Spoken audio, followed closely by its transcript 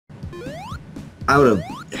I would have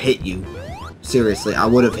hit you. Seriously, I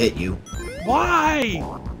would have hit you. Why?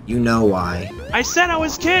 You know why. I said I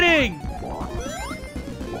was kidding!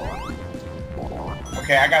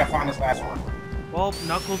 Okay, I gotta find this last one. Well,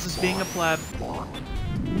 Knuckles is being a pleb.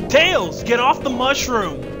 Tails, get off the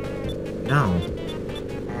mushroom! No.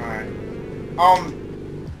 Alright.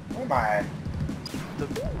 Where am I at? The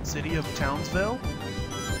city of Townsville?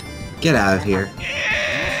 Get out of here.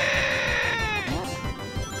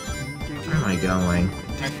 Where am I going?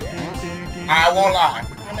 I won't lie.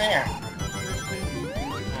 I'm there.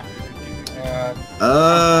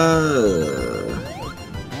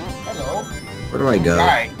 Hello. Where do I go?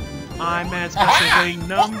 Hi. I'm at specifically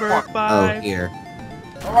number 5. Oh, here.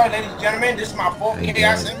 Alright, ladies and gentlemen, this is my 4K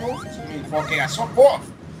Chaos Emerald. I mean, 4K Chaos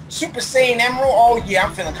Fourth Super Saiyan Emerald. Oh yeah,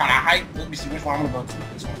 I'm feeling kinda hyped. Let me see which one I'm gonna go to.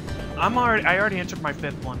 This one. I already entered my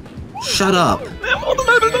 5th one. Shut up.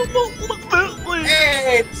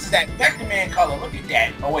 Hey, this is that Vector Man color. Look at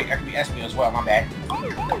that. Oh wait, that could be SP as well. My bad.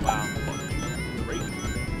 Wow. Great.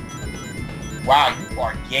 Wow, you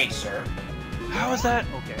are gay, sir. How is that?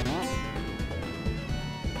 Okay.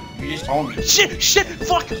 You just told me. Shit,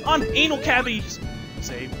 fuck, on anal cavities.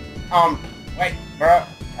 Save. Wait, bruh.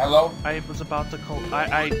 Hello? I was about to call.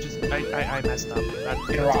 I messed up.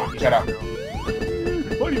 Get her off. Shut up.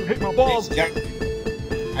 Why do you hit my balls?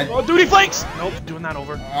 Oh, duty flakes! Nope, doing that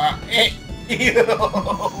over. Ew.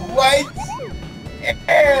 What?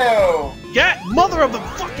 Ew. Get mother of the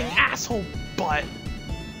fucking asshole butt.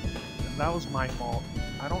 That was my fault.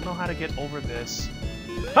 I don't know how to get over this.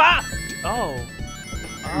 Ha! Oh.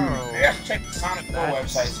 Oh. They have to check the Sonic Pro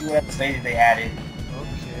website, see what updated they added.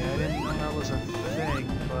 Okay, I didn't know that was a thing,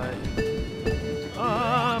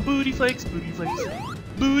 but... booty flakes, booty flakes.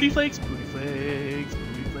 Booty flakes, booty flakes,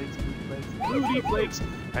 booty flakes, booty flakes, booty flakes.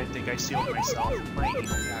 I think I sealed myself. My anal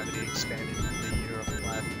cavity expanded in the year of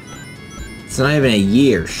Pleb. It's not even a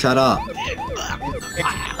year. Shut up.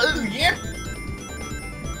 Yeah.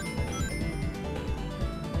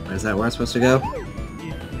 Is that where I'm supposed to go?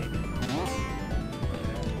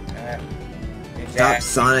 Stop,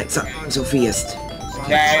 Sonic. Stop, Sophiast.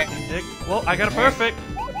 Okay. Well, I got a perfect.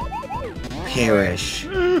 Perish.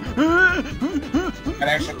 Got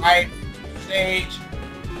extra life. Stage.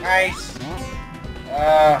 Nice.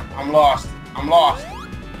 I'm lost. I'm lost.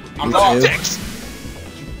 I'm Me lost. too.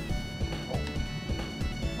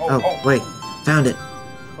 Oh, Oh, wait. Found it.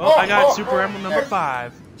 Well, I got Super Emerald number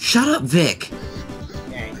 5. Shut up, Vic.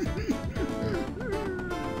 Dang. What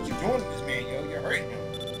you doing to this man, yo? You're hurting him.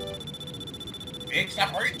 Big, stop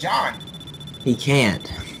hurting John. He can't.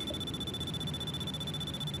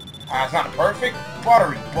 It's not perfect.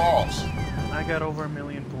 Buttery balls. I got over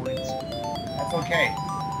 1,000,000 points. That's okay.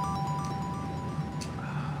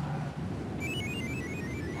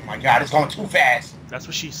 Oh my god, it's going too fast. That's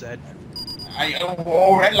what she said.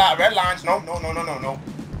 Oh, red lines. No.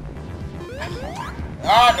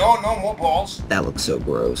 Ah, no more balls. That looks so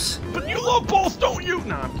gross. But you love balls, don't you?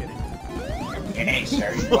 Nah, I'm kidding. Hey,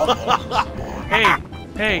 sir, you love balls.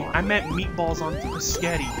 Hey, I meant meatballs on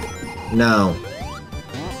spaghetti. No.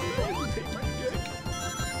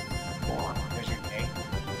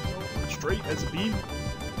 Straight as a beam.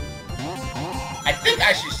 I think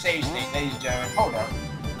I should save state, ladies and gentlemen. Hold up.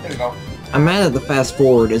 There we go. I'm mad that the fast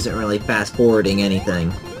forward isn't really fast forwarding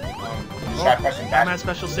anything. Try pressing back. I'm at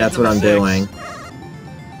special stage That's what I'm number 6. doing.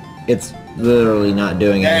 It's literally not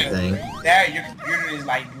doing anything. There, your computer is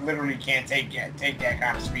like literally can't take that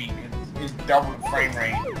kind of speed. It's double the frame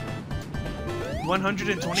rate.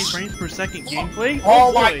 120 frames per second gameplay?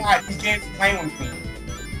 Oh my boy. god, these games are playing with me.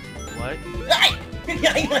 What?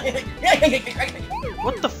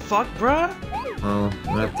 What the fuck, bruh? Oh, I'm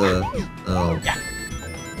gonna have to... Oh. Yeah.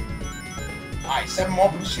 Alright, 7 more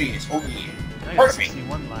blue spheres. Oh yeah. I got Perfect.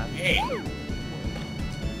 61 left. Yeah.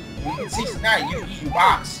 69, you eating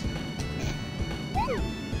box.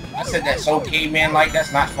 I said that's so caveman-like,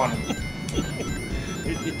 that's not funny.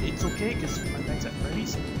 It's okay, because my night's at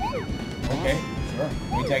Freddy's. Okay, sure.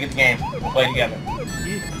 Wait till I get the game. We'll play together.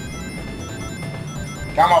 Yeah.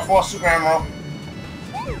 Got my 4th Super Emerald.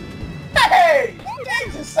 Hey!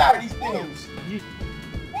 Games inside these things. Yeah.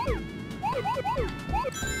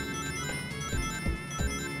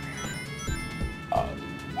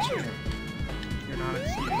 You're not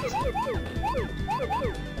excused.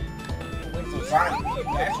 Wait till Sonic.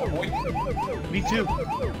 That's your boy. Me too.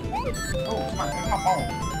 Oh, my phone.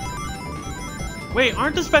 Wait,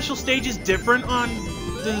 aren't the special stages different on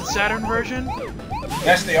the Saturn version?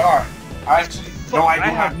 Yes, they are. I actually, no, I do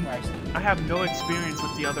I have no experience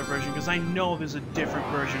with the other version because I know there's a different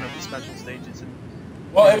version of the special stages in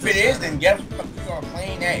Well, if it is, then guess what? You are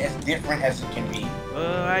playing that as different as it can be.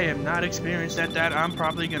 I am not experienced at that. I'm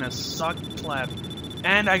probably gonna suck Pleb.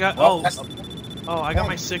 And I got Well, I got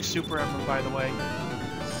my 6th Super Emerald, by the way.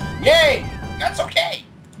 Yay! That's okay.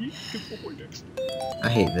 I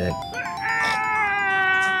hate Vic.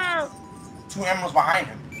 2 emeralds behind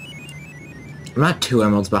him. I'm not 2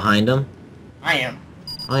 emeralds behind him. I am.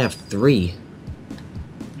 I only have 3.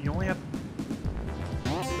 You only have.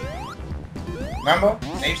 Remember?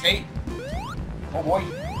 Save state. Oh boy.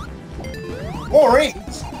 More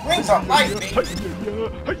rings. Rings are life, baby.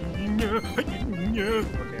 Okay,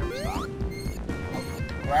 I'm stopping.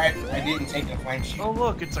 Right? I didn't take the flame shield. Oh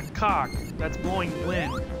look, it's a cock that's blowing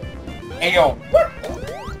wind. Hey yo.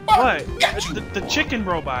 What? Got you. The chicken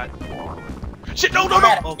robot. Shit! No!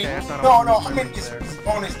 Okay, I thought No, I'm in this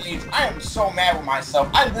bonus stage. I am so mad with myself.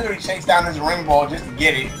 I literally chased down this ring ball just to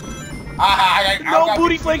get it. No,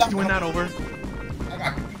 Booty Flakes doing that over. I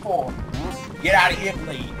got 54. Get out of here,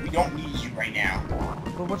 Blade. We don't need you right now.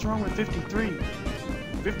 But what's wrong with 53?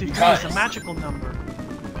 53 Because is a magical number.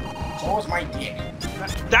 So is my dick.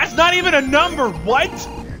 That's not even a number. What?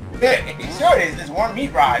 Yeah, it sure is. There's one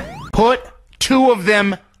meat rod. Put 2 of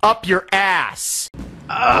them up your ass.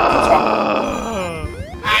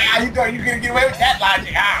 You thought you were gonna get away with that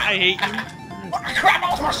logic, huh? I hate you. Oh, crap, I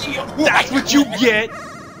lost my shield. That's what you get.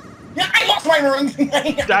 Yeah, I lost my ring.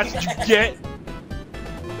 That's what you get.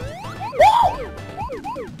 Woo!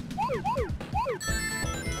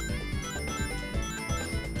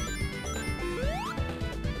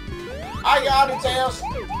 I got it, Tails.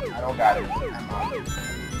 I don't got it.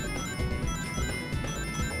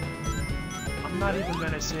 I'm not even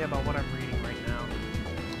gonna say about what I'm reading right now.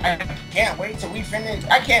 I can't wait till we finish.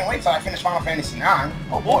 I can't wait till I finish Final Fantasy 9.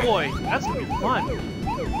 Oh Oh boy. boy, that's gonna be fun.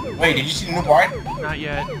 Wait, did you see the new part? Not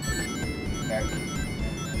yet. Okay.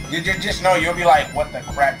 You just know you'll be like, what the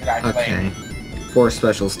crap did I play? Okay. 4th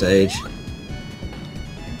special stage.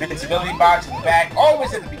 Invincibility box in the back,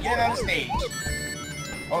 always at the beginning of the stage.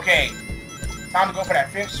 Okay, time to go for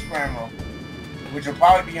that 5th Super Emerald, which will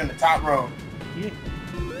probably be on the top road. Yeah.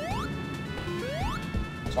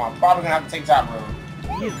 So I'm probably gonna have to take top road.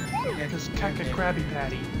 Yeah. Because Kaka Krabby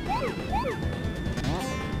Patty.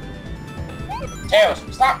 Tails,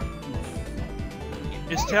 stop!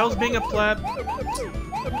 Is Tails being a pleb?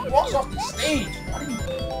 He walks off the stage. What are you?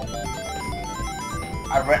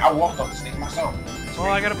 I walked off the stage myself. Oh,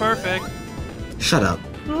 I got a perfect. Shut up.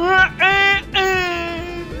 I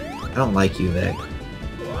don't like you, Vic.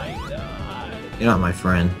 Why not? You're not my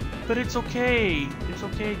friend. But it's okay. It's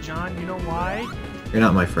okay, John. You know why? You're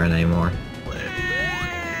not my friend anymore.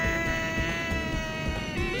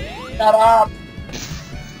 Shut up!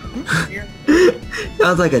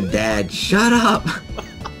 Sounds like a dad. Shut up!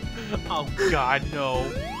 Oh God,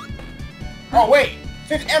 no. Oh wait,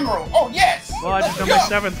 5th Emerald. Oh yes. Well, I just got my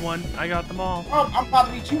 7th one. I got them all. I'm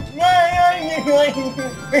probably too.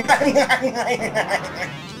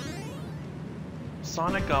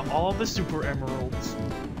 Sonic got all the Super Emeralds.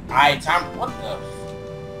 Alright, time. What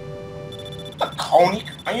the conic?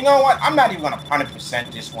 You know what? I'm not even gonna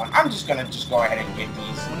 100% this one. I'm just gonna go ahead and get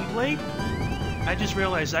these. Blade? I just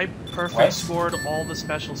realized I perfect What? scored all the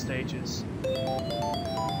special stages.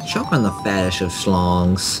 Choke on the fetish of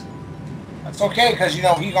schlongs. That's okay, because you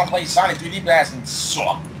know he's gonna play Sonic 3D Blast and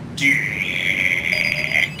suck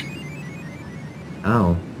dick.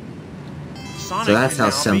 Oh. Sonic So that's can how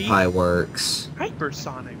now Senpai works. be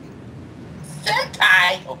Hypersonic.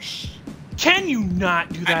 Senpai! Oh shit. Can you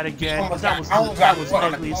not do that again? That was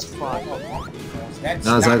ugly as fuck. That's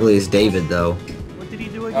Not as ugly as David, though. What did he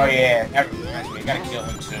do again? Oh yeah, that reminds me. I gotta kill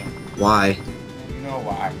him too. Why? You know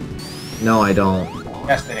why? No, I don't.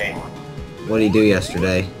 Yesterday. What did he do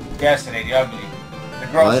yesterday? Yesterday, the ugly. The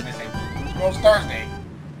girls What? missing. It was Girls Thursday.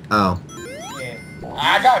 Oh. Yeah.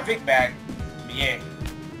 I got a big bag. But yeah.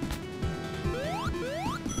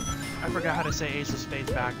 I forgot how to say Ace of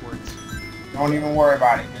Spades backwards. Don't even worry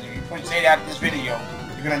about it. Because if you say that in this video,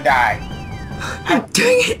 you're gonna die.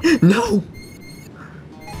 Dang it! No!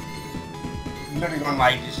 You're literally gonna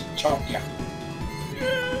like just choke you.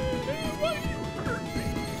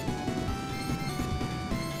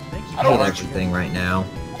 I hate everything right now.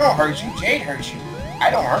 I don't hurt you. Jade hurts you. I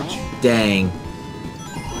don't hurt you. Dang.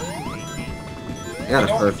 I got a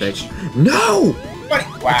don't perfect. hate No! Buddy, I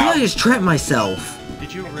think I wow. just trapped myself.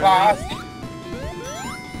 Did you really? I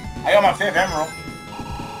got my 5th Emerald.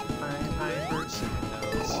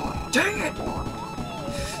 Dang it!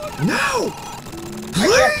 No! I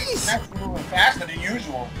Please! guess that's moving faster than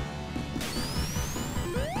usual.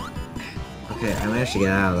 Okay, I managed to get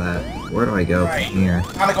out of that. Where do I go Right. from here?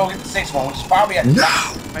 I'm gonna go get the 6th one, which is probably at No!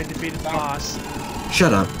 I defeated the boss.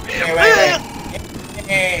 Shut up.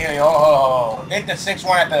 Hey, oh. Hit the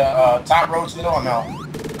 6-1 at the top road still or no?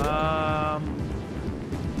 I don't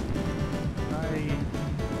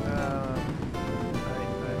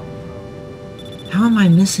know. How am I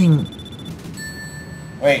missing?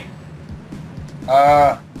 Wait.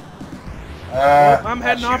 Well, I'm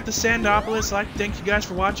heading off to Sandopolis. I'd like to thank you guys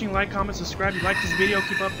for watching. Like, comment, subscribe. If you like this video,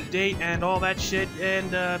 keep up to date and all that shit.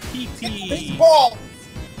 And, PP. Ball.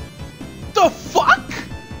 The fuck?